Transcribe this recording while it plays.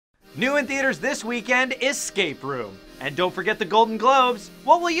New in theaters this weekend, Escape Room. And don't forget the Golden Globes.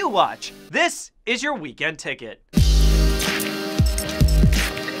 What will you watch? This is your weekend ticket.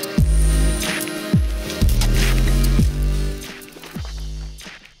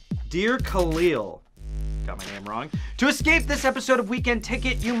 Dear Khalil, got my name wrong. To escape this episode of Weekend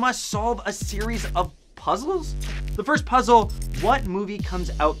Ticket, you must solve a series of puzzles. The first puzzle, what movie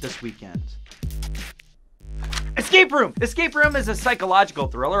comes out this weekend? Escape Room! Escape Room is a psychological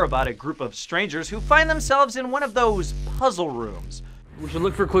thriller about a group of strangers who find themselves in one of those puzzle rooms. We should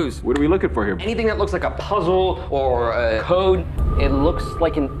look for clues. What are we looking for here? Anything that looks like a puzzle or a code. It looks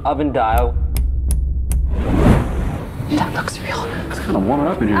like an oven dial. That looks real. It's kind of warming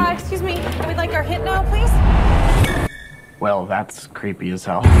up in here. Excuse me, we'd like our hit now, please. Well, that's creepy as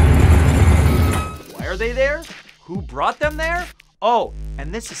hell. Why are they there? Who brought them there? Oh,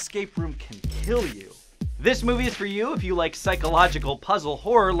 and this escape room can kill you. This movie is for you if you like psychological puzzle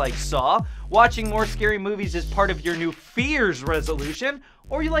horror like Saw, watching more scary movies is part of your new fears resolution,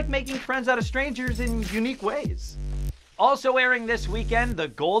 or you like making friends out of strangers in unique ways. Also airing this weekend, the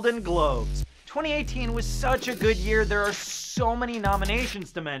Golden Globes. 2018 was such a good year, there are so many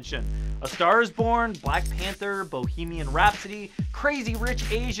nominations to mention. A Star is Born, Black Panther, Bohemian Rhapsody, Crazy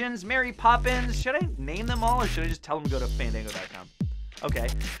Rich Asians, Mary Poppins. Should I name them all or should I just tell them to go to fandango.com? Okay,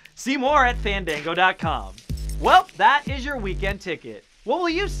 see more at fandango.com. Well, that is your weekend ticket. What will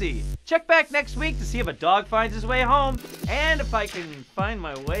you see? Check back next week to see if a dog finds his way home and if I can find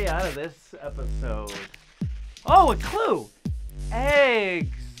my way out of this episode. Oh, a clue.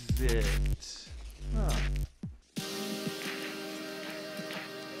 Exit.